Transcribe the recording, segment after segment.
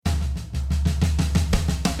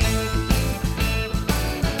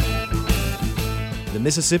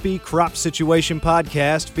Mississippi Crop Situation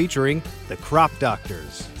Podcast featuring the Crop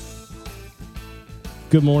Doctors.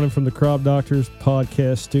 Good morning from the Crop Doctors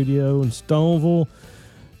Podcast studio in Stoneville.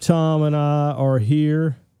 Tom and I are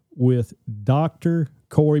here with Dr.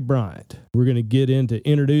 Corey Bryant. We're going to get into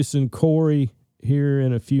introducing Corey here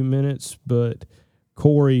in a few minutes, but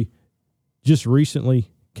Corey just recently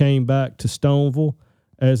came back to Stoneville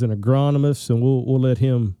as an agronomist, and we'll let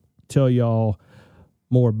him tell y'all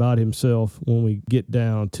more about himself when we get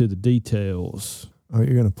down to the details. Oh,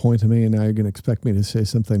 you're going to point to me and now you're going to expect me to say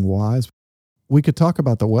something wise. We could talk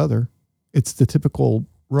about the weather. It's the typical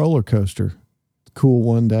roller coaster. Cool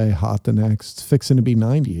one day, hot the next. It's fixing to be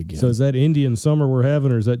 90 again. So is that Indian summer we're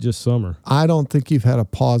having, or is that just summer? I don't think you've had a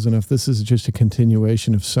pause enough. This is just a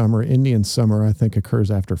continuation of summer. Indian summer, I think,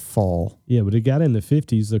 occurs after fall. Yeah, but it got in the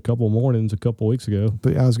 50s a couple mornings a couple weeks ago.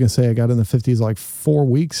 But I was going to say, I got in the 50s like 4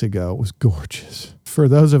 weeks ago. It was gorgeous. For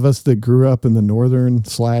those of us that grew up in the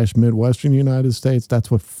northern/Midwestern United States,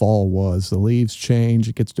 that's what fall was. The leaves change.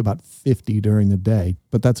 It gets to about 50 during the day.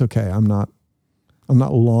 But that's okay. I'm not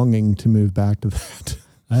longing to move back to that.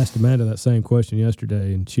 I asked Amanda that same question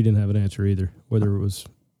yesterday, and she didn't have an answer either, whether it was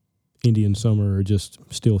Indian summer or just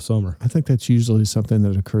still summer. I think that's usually something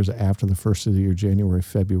that occurs after the first of the year, January,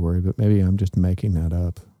 February, but maybe I'm just making that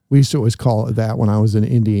up. We used to always call it that when I was in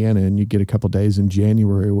Indiana, and you get a couple of days in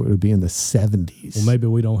January, it would be in the 70s. Well, maybe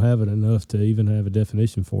we don't have it enough to even have a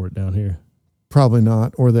definition for it down here. Probably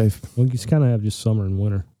not, or We just kind of have just summer and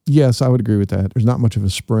winter. Yes, I would agree with that. There's not much of a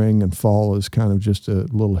spring, and fall is kind of just a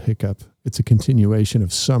little hiccup. It's a continuation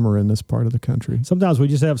of summer in this part of the country. Sometimes we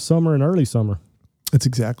just have summer and early summer. That's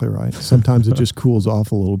exactly right. Sometimes it just cools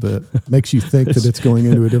off a little bit. Makes you think that it's going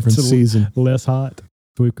into a different season. Less hot.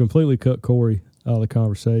 We've completely cut Corey out of the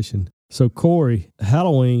conversation. So, Corey,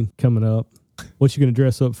 Halloween coming up. What you going to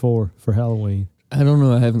dress up for Halloween? I don't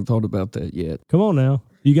know. I haven't thought about that yet. Come on now.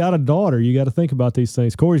 You got a daughter. You got to think about these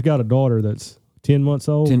things. Corey's got a daughter that's 10 months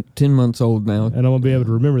old. 10 months old now. And I'm going to be able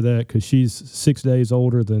to remember that because she's 6 days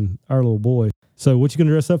older than our little boy. So what you going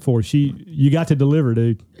to dress up for? You got to deliver,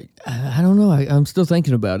 dude. I don't know. I'm still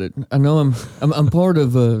thinking about it. I know I'm part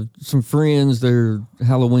of some friends, their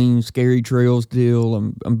Halloween Scary Trails deal.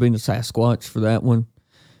 I'm being a Sasquatch for that one,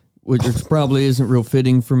 which probably isn't real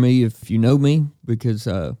fitting for me if you know me, because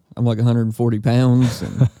I'm like 140 pounds.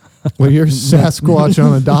 And well, you're Sasquatch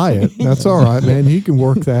on a diet. That's all right, man. You can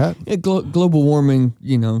work that. Yeah, global warming,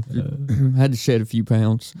 had to shed a few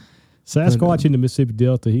pounds. Sasquatch in the Mississippi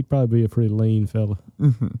Delta, he'd probably be a pretty lean fella.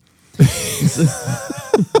 Mm-hmm.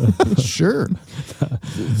 Sure.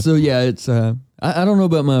 So yeah, it's I don't know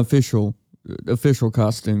about my official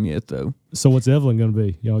costume yet, though. So what's Evelyn going to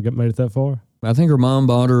be? Y'all made it that far? I think her mom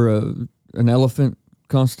bought her an elephant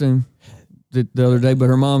costume the other day, but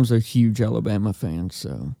her mom's a huge Alabama fan,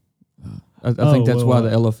 so I think that's why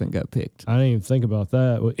the elephant got picked. I didn't even think about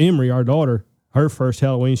that. Well, Emery, our daughter, her first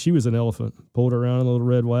Halloween, she was an elephant. Pulled her around in a little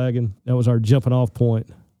red wagon. That was our jumping off point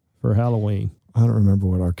for Halloween. I don't remember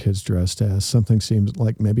what our kids dressed as. Something seems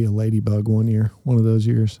like maybe a ladybug one of those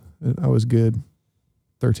years. I was good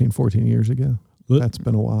 13, 14 years ago. That's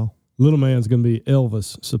been a while. Little man's going to be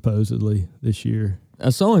Elvis, supposedly, this year.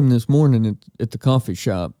 I saw him this morning at the coffee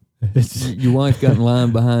shop. Your wife got in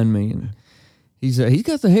line behind me, and he's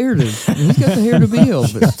got the hair to be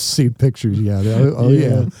Elvis. I've seen pictures, yeah.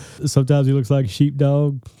 Yeah. Sometimes he looks like a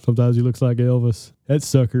sheepdog. Sometimes he looks like Elvis. That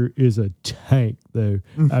sucker is a tank, though.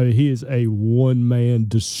 I mean, he is a one-man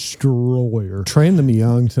destroyer. Train them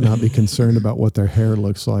young to not be concerned about what their hair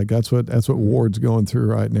looks like. That's what Ward's going through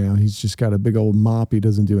right now. He's just got a big old mop. He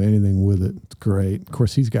doesn't do anything with it. It's great. Of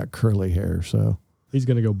course, he's got curly hair, so. He's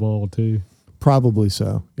going to go bald, too. Probably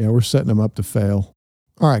so. Yeah, we're setting him up to fail.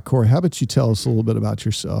 All right, Corey, how about you tell us a little bit about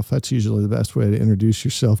yourself? That's usually the best way to introduce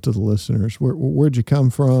yourself to the listeners. Where'd you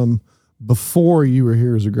come from before you were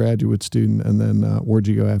here as a graduate student, and then where'd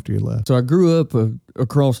you go after you left? So I grew up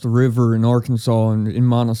across the river in Arkansas in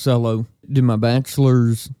Monticello. Did my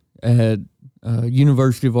bachelor's at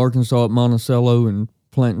University of Arkansas at Monticello in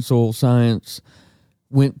plant and soil science.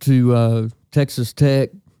 Went to Texas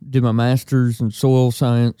Tech, did my master's in soil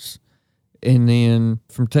science. And then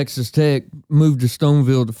from Texas Tech, moved to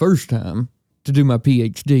Stoneville the first time to do my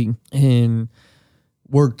PhD, and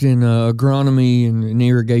worked in agronomy and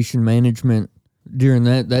irrigation management during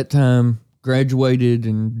that time. Graduated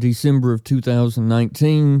in December of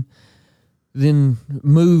 2019, then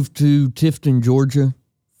moved to Tifton, Georgia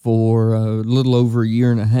for a little over a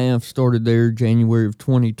year and a half. Started there January of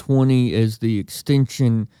 2020 as the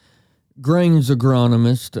extension grains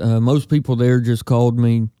agronomist. Most people there just called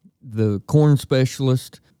me the corn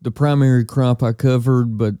specialist. The primary crop I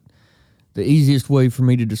covered, but the easiest way for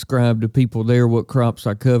me to describe to people there what crops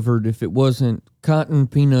I covered, if it wasn't cotton,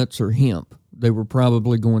 peanuts, or hemp, they were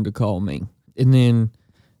probably going to call me. And then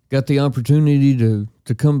got the opportunity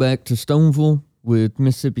to come back to Stoneville with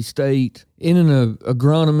Mississippi State in an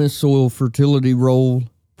agronomist soil fertility role.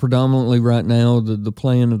 Predominantly right now, the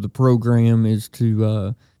plan of the program is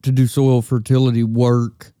to do soil fertility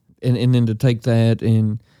work and then to take that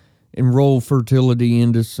and enroll fertility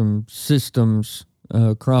into some systems,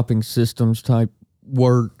 cropping systems type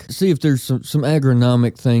work. See if there's some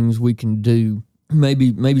agronomic things we can do.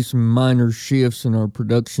 Maybe some minor shifts in our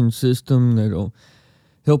production system that'll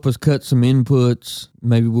help us cut some inputs.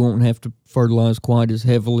 Maybe we won't have to fertilize quite as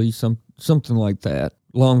heavily, something like that.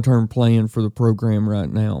 Long-term plan for the program right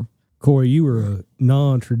now. Corey, you were a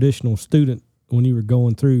non-traditional student when you were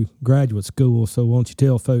going through graduate school, so why don't you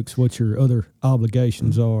tell folks what your other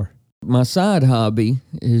obligations are? My side hobby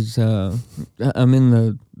is I'm in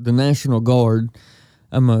the National Guard.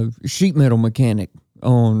 I'm a sheet metal mechanic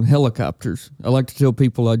on helicopters. I like to tell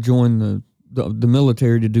people I joined the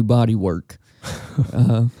military to do body work.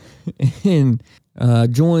 And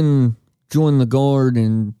joined the Guard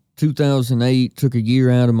in 2008, took a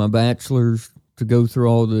year out of my bachelor's to go through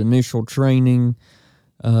all the initial training,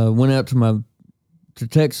 went out to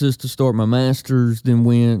Texas to start my master's, then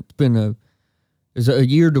it was a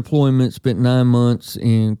year deployment, spent 9 months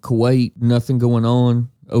in Kuwait, nothing going on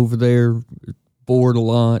over there, bored a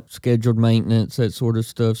lot, scheduled maintenance, that sort of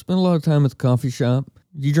stuff. Spent a lot of time at the coffee shop.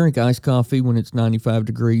 You drink iced coffee when it's 95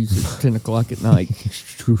 degrees at 10 o'clock at night.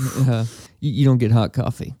 You don't get hot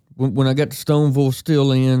coffee. When I got to Stoneville,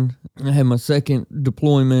 still in, I had my second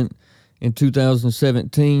deployment in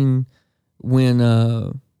 2017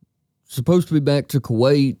 when supposed to be back to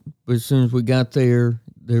Kuwait, but as soon as we got there,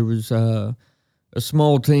 there was a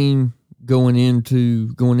small team going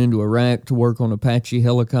into Iraq to work on Apache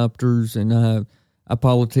helicopters, and I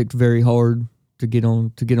politicked very hard to get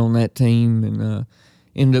on that team, and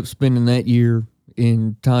ended up spending that year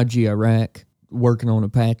in Taji, Iraq, working on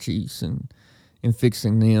Apaches and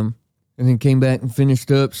fixing them. And then came back and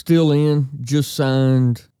finished up, still in, just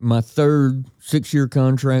signed my third 6-year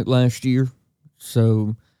contract last year.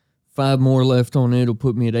 So 5 more left on it will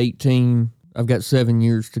put me at 18. I've got 7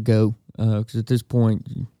 years to go, because at this point,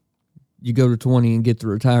 you go to 20 and get the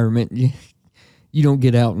retirement. You don't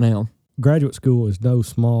get out now. Graduate school is no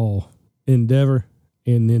small endeavor.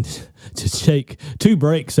 And then to take 2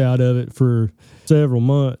 breaks out of it for several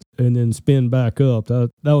months and then spin back up, that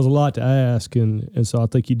was a lot to ask, and so I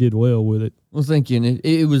think you did well with it. Well, thank you. And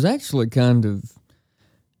it was actually kind of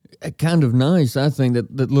nice, I think,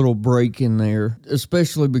 that little break in there,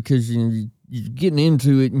 especially because you're getting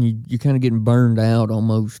into it and you're kind of getting burned out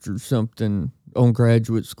almost or something on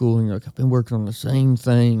graduate school, and you're like, I've been working on the same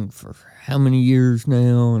thing for how many years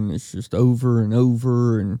now, and it's just over and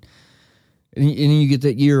over, and then you get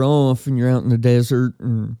that year off, and you're out in the desert,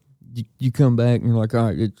 and you come back, and you're like, all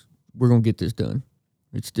right, we're going to get this done.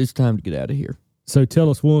 It's time to get out of here. So tell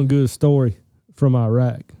us one good story from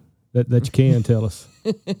Iraq that you can tell us.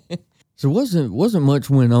 So wasn't much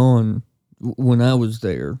went on when I was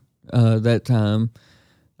there that time.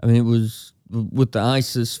 I mean, it was with the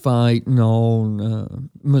ISIS fight and all, and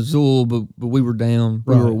Mosul, but we were down.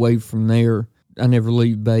 We were away from there. I never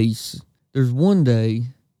leave base. There's one day...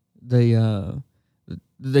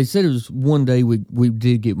 They said it was one day we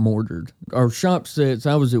did get mortared. Our shop sets,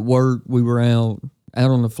 I was at work, we were out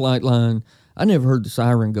on the flight line. I never heard the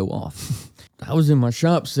siren go off. I was in my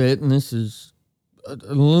shop set, and this is an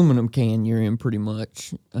aluminum can you're in pretty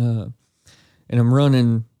much. And I'm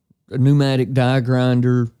running a pneumatic die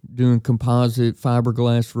grinder, doing composite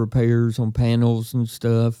fiberglass repairs on panels and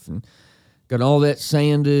stuff, and got all that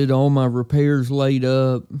sanded, all my repairs laid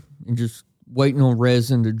up, and just waiting on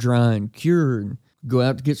resin to dry and cure, and go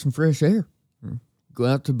out to get some fresh air. Go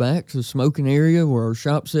out to the smoking area where our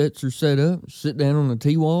shop sets are set up, sit down on the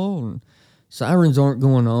T-wall, and sirens aren't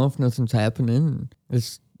going off, nothing's happening. And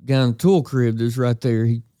this guy in the tool crib that's right there,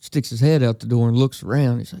 he sticks his head out the door and looks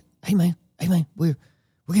around. He's like, hey man, we're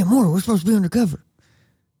getting more. We're supposed to be undercover.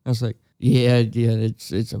 I was like, yeah,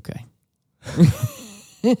 it's okay.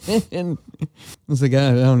 And I was like,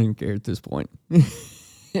 I don't even care at this point.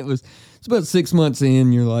 It's about 6 months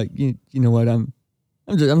in, you're like, you know what, I'm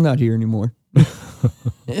not here anymore.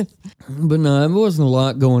 But no, it wasn't a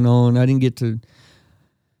lot going on. I didn't get to,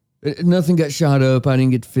 nothing got shot up. I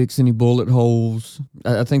didn't get to fix any bullet holes.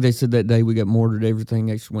 I think they said that day we got mortared,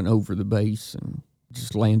 everything actually went over the base and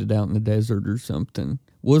just landed out in the desert or something.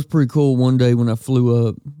 Was pretty cool one day when I flew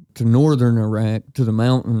up to northern Iraq, to the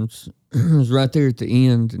mountains. It was right there at the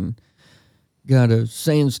end, and got a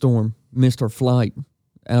sandstorm, missed our flight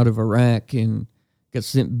out of Iraq and got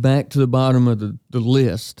sent back to the bottom of the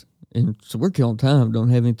list. And so we're killing time, don't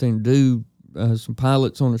have anything to do. Some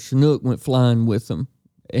pilots on a Chinook went flying with them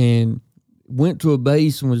and went to a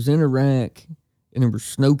base and was in Iraq, and there were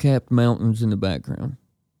snow-capped mountains in the background.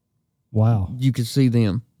 Wow. You could see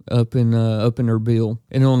them up in Erbil.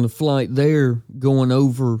 And on the flight there, going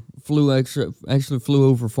over, actually flew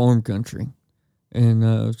over farm country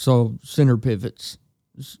and saw center pivots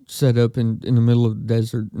set up in the middle of the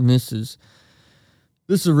desert. And this is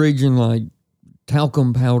a region like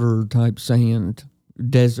talcum powder type sand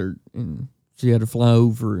desert, and so you had to fly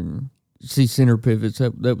over and see center pivots.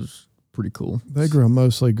 That was pretty cool. They grow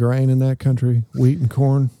mostly grain in that country, wheat and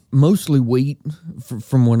corn. Mostly wheat,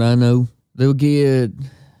 from what I know. They'll get,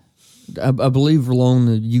 I believe, along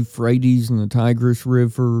the Euphrates and the Tigris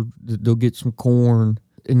River, they'll get some corn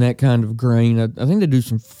and that kind of grain. I think they do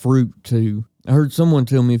some fruit too. I heard someone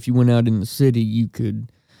tell me if you went out in the city, you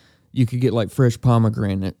could get like fresh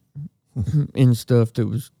pomegranate and stuff that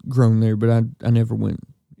was grown there. But I never went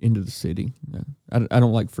into the city. I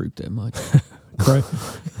don't like fruit that much.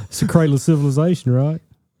 It's a cradle of civilization, right?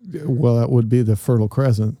 Well, that would be the Fertile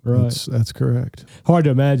Crescent. Right. That's correct. Hard to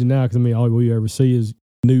imagine now because, I mean, all we ever see is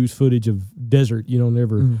news footage of desert. You don't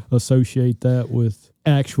ever associate that with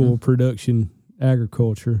actual production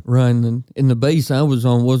agriculture. Right, and the base I was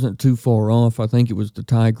on wasn't too far off. I think it was the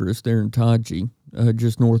Tigris there in Taji,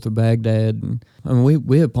 just north of Baghdad. And I mean,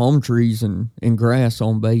 we had palm trees and grass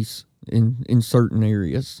on base in certain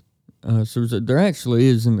areas. So there actually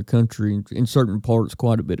is in the country, in certain parts,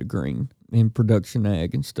 quite a bit of green in production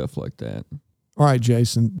ag and stuff like that. All right,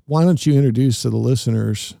 Jason, why don't you introduce to the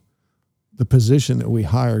listeners the position that we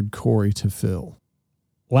hired Corey to fill?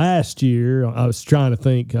 Last year, I was trying to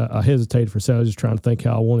think. I hesitated for a second. I was just trying to think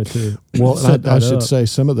how I wanted to. Well, set I that should up. say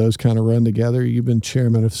some of those kind of run together. You've been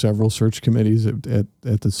chairman of several search committees at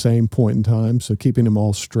the same point in time, so keeping them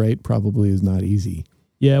all straight probably is not easy.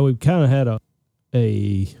 Yeah, we've kind of had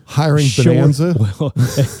a Hiring bonanza?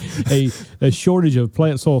 a shortage of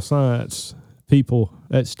plant soil science people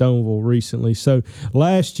at Stoneville recently. So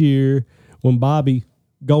last year, when Bobby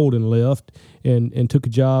Golden left and took a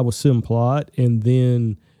job with Simplot, and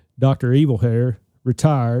then Dr. Evilhair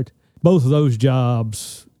retired, both of those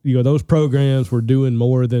jobs, those programs were doing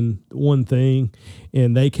more than one thing,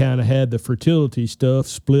 and they kind of had the fertility stuff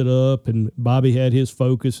split up, and Bobby had his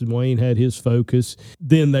focus and Wayne had his focus.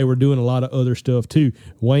 Then they were doing a lot of other stuff too.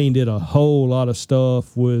 Wayne did a whole lot of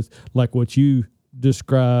stuff with, like what you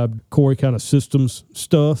described, Corey, kind of systems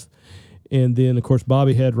stuff. And then, of course,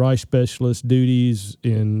 Bobby had rice specialist duties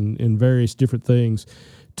in various different things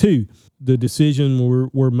too. The decision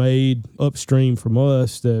were made upstream from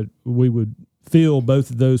us that we would fill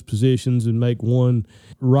both of those positions and make one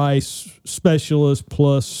rice specialist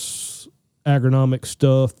plus agronomic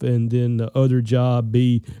stuff, and then the other job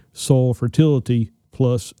be soil fertility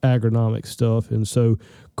plus agronomic stuff. And so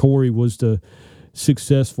Corey was the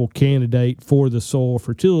successful candidate for the soil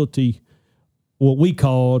fertility, what we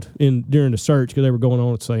called during the search, because they were going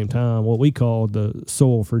on at the same time, what we called the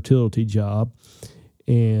soil fertility job.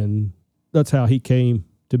 And that's how he came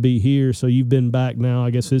to be here. So you've been back now. I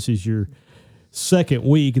guess this is your second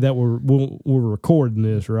week that we're recording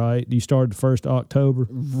this, right? You started the 1st of October?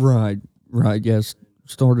 Right. Yes,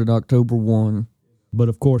 started October 1. But,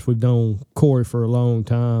 of course, we've known Corey for a long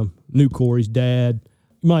time. Knew Corey's dad.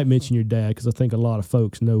 You might mention your dad because I think a lot of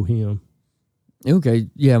folks know him. Okay,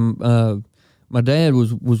 yeah. My dad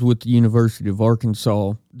was with the University of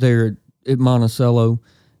Arkansas there at Monticello.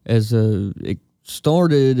 It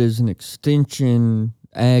started as an extension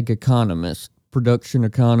ag economist, production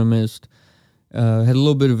economist. Had a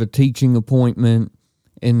little bit of a teaching appointment,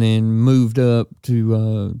 and then moved up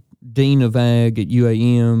to Dean of Ag at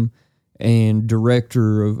UAM and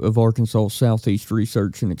Director of Arkansas Southeast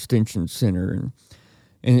Research and Extension Center.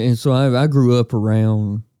 And so I grew up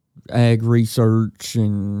around ag research,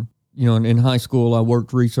 and in high school I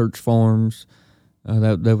worked research farms.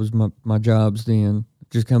 That was my jobs then.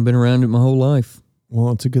 Just kind of been around it my whole life.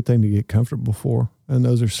 Well, it's a good thing to get comfortable for. And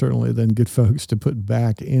those are certainly then good folks to put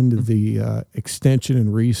back into the extension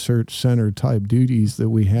and research center type duties that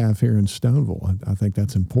we have here in Stoneville. I think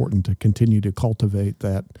that's important to continue to cultivate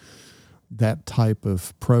that type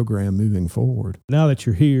of program moving forward. Now that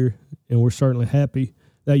you're here, and we're certainly happy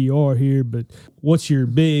that you are here, but what's your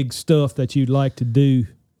big stuff that you'd like to do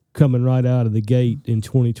coming right out of the gate in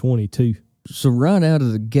 2022? So right out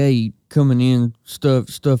of the gate, coming in,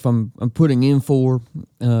 stuff I'm putting in for,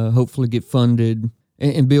 hopefully get funded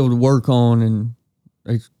and be able to work on in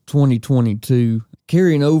 2022.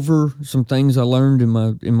 Carrying over some things I learned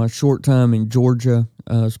in my short time in Georgia,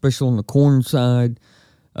 especially on the corn side.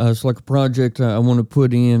 So like a project I want to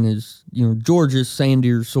put in is, Georgia's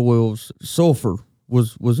sandier soils, sulfur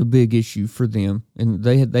was a big issue for them. And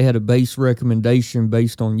they had a base recommendation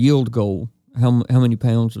based on yield goal, how many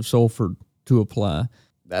pounds of sulfur to apply.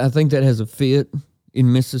 I think that has a fit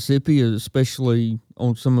in Mississippi, especially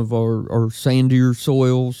on some of our sandier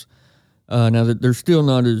soils. Now that they're still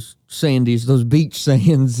not as sandy as those beach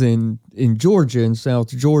sands in Georgia and South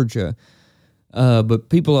Georgia, but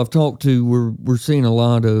people I've talked to, we're seeing a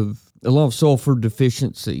lot of sulfur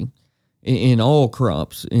deficiency in all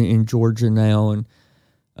crops in Georgia now, and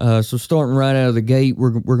so starting right out of the gate,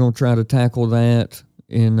 we're going to try to tackle that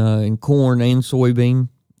in corn and soybean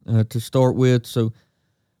to start with. So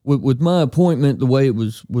with my appointment, the way it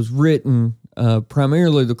was written.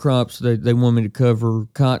 Primarily the crops that they want me to cover: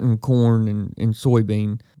 cotton, corn, and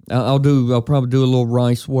soybean. I'll probably do a little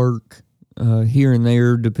rice work here and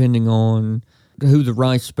there, depending on who the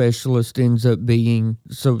rice specialist ends up being.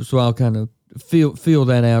 So I'll kind of feel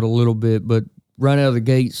that out a little bit. But right out of the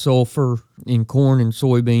gate, sulfur in corn and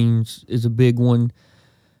soybeans is a big one.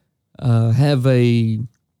 Have a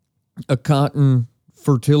cotton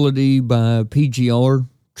fertility by PGR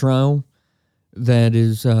trial that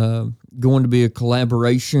is going to be a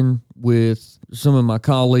collaboration with some of my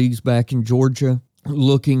colleagues back in Georgia,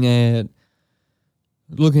 looking at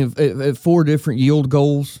 4 different yield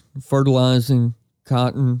goals, fertilizing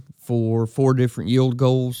cotton for 4 different yield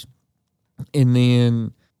goals, and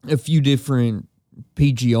then a few different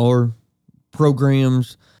PGR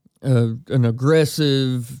programs, an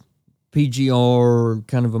aggressive PGR,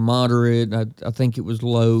 kind of a moderate. I think it was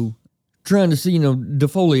low. Trying to see,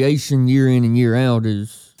 defoliation year in and year out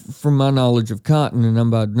is, from my knowledge of cotton, and I'm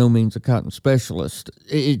by no means a cotton specialist,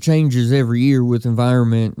 it changes every year with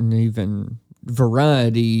environment and even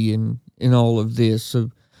variety and all of this. So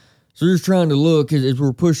just trying to look, as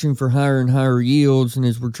we're pushing for higher and higher yields, and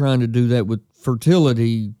as we're trying to do that with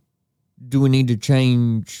fertility, do we need to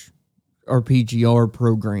change our PGR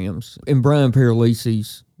programs? And Brian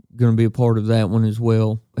Paralisi's going to be a part of that one as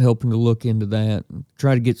well, helping to look into that and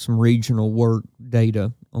try to get some regional work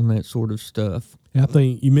data on that sort of stuff. I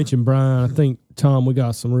think you mentioned Brian. I think, Tom, we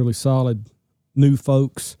got some really solid new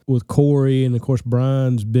folks with Corey, and of course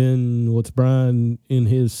Brian's been Brian in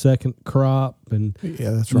his second crop, and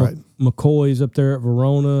yeah, that's right. McCoy's up there at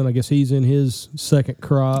Verona, and I guess he's in his second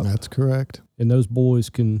crop. That's correct. And those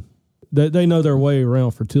boys they know their way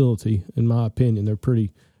around fertility. In my opinion, they're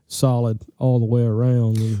pretty solid all the way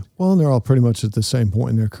around. And they're all pretty much at the same point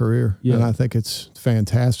in their career. Yeah. And I think it's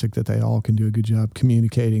fantastic that they all can do a good job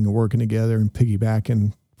communicating and working together and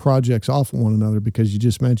piggybacking projects off of one another, because you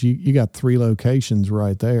just mentioned you got 3 locations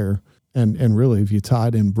right there. And really, if you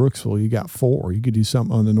tied in Brooksville, you got 4. You could do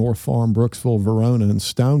something on the North Farm, Brooksville, Verona, and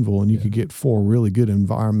Stoneville, and you could get 4 really good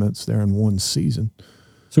environments there in one season.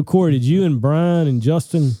 So, Corey, did you and Brian and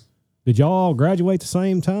Justin, did y'all graduate the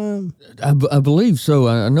same time? I believe so.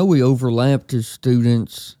 I know we overlapped as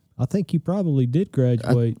students. I think you probably did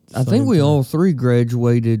graduate. I think we all 3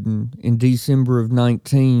 graduated in December of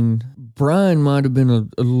 19. Brian might have been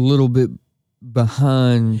a little bit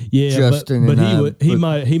behind Justin, but he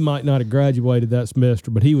might not have graduated that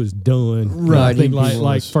semester, but he was done. Right, I think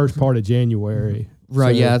like first part of January.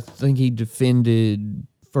 Right. So, yeah, I think he defended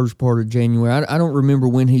first part of January. I don't remember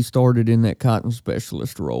when he started in that cotton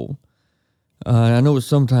specialist role. I know it was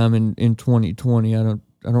sometime in 2020. I don't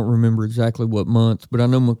remember exactly what month, but I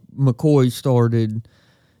know McCoy started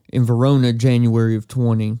in Verona January of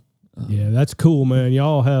 20. Yeah, that's cool, man.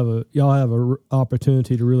 Y'all have a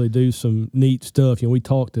opportunity to really do some neat stuff. We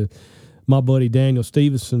talked to my buddy Daniel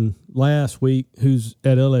Stevenson last week, who's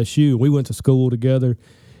at LSU. We went to school together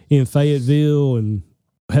in Fayetteville and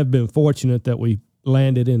have been fortunate that we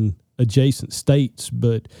landed in adjacent states,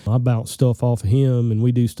 but I bounce stuff off of him, and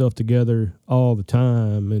we do stuff together all the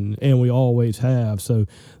time, and we always have. So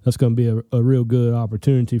that's going to be a real good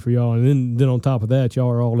opportunity for y'all. And then on top of that, y'all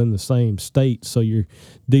are all in the same state, so you're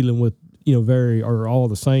dealing with all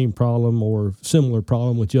the same problem or similar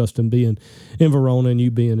problem, with Justin being in Verona and you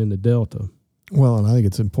being in the Delta. Well, and I think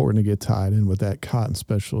it's important to get tied in with that cotton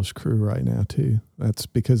specialist crew right now, too. That's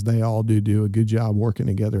because they all do a good job working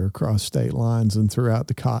together across state lines and throughout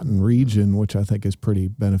the cotton region, which I think is pretty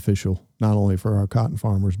beneficial, not only for our cotton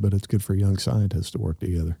farmers, but it's good for young scientists to work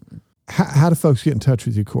together. How do folks get in touch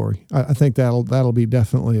with you, Corey? I think that'll be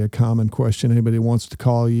definitely a common question. Anybody wants to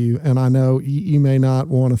call you, and I know you may not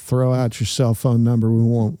want to throw out your cell phone number. We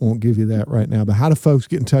won't give you that right now. But how do folks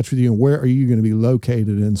get in touch with you, and where are you going to be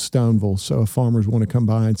located in Stoneville? So if farmers want to come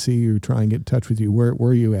by and see you or try and get in touch with you, where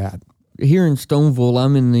are you at? Here in Stoneville,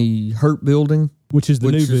 I'm in the Hurt building. Which is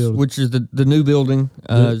the new building. Which is the new building.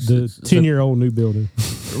 The 10-year-old new building.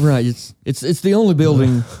 Right. It's the only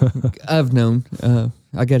building I've known.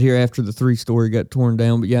 I got here after the 3-story got torn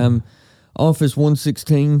down, but yeah, I'm office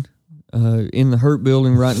 116 in the Hurt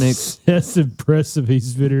building right next. That's impressive.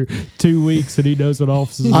 He's been here 2 weeks and he knows what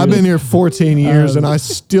offices is. I've been here 14 years and I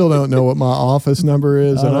still don't know what my office number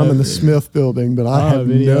is, and I'm in the Smith building, but I have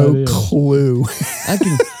no clue.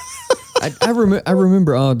 I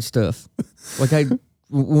remember odd stuff. Like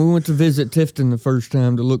when we went to visit Tifton the first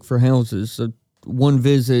time to look for houses, so one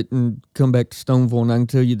visit and come back to Stoneville, and I can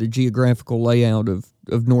tell you the geographical layout of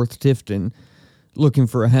North Tifton, looking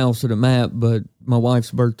for a house at a map, but my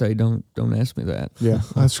wife's birthday, don't ask me that. Yeah,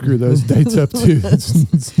 I screw those dates up too.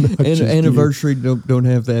 It's and anniversary, don't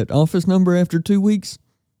have that. Office number after 2 weeks,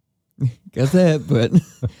 got that,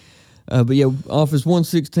 but yeah, office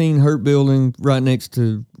 116, Hurt building, right next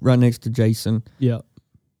to Jason. Yeah.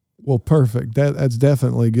 Well, perfect. That's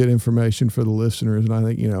definitely good information for the listeners, and I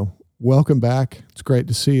think, welcome back. It's great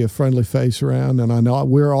to see a friendly face around, and I know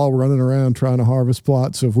we're all running around trying to harvest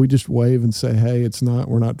plots, so if we just wave and say, hey,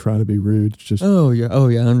 we're not trying to be rude. It's just Oh yeah,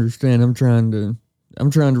 I understand. I'm trying to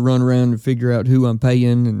run around and figure out who I'm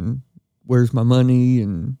paying and where's my money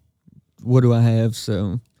and what do I have.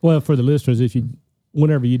 So well, for the listeners,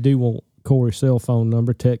 whenever you do want Corey's cell phone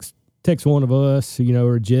number, text one of us,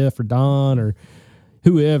 or Jeff or Don or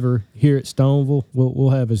whoever here at Stoneville. We'll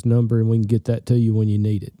have his number and we can get that to you when you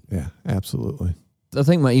need it. Yeah, absolutely. I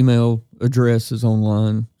think my email address is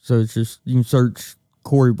online, so it's just, you can search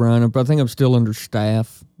Corey Bryant. But I think I'm still under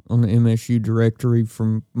staff on the MSU directory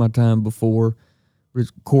from my time before.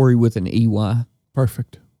 It's Corey with an EY.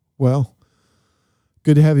 Perfect. Well,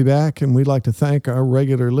 good to have you back, and we'd like to thank our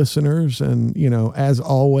regular listeners. And, as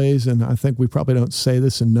always, and I think we probably don't say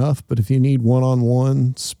this enough, but if you need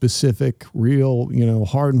one-on-one, specific, real,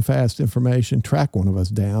 hard and fast information, track one of us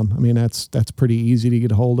down. I mean, that's pretty easy to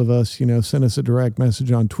get a hold of us. Send us a direct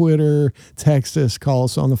message on Twitter, text us, call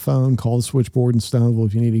us on the phone, call the switchboard in Stoneville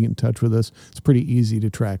if you need to get in touch with us. It's pretty easy to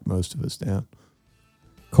track most of us down.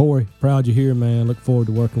 Corey, proud you're here, man. Look forward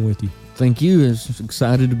to working with you. Thank you. It's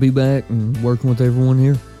excited to be back and working with everyone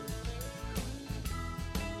here.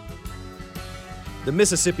 The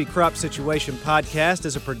Mississippi Crop Situation Podcast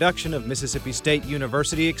is a production of Mississippi State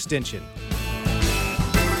University Extension.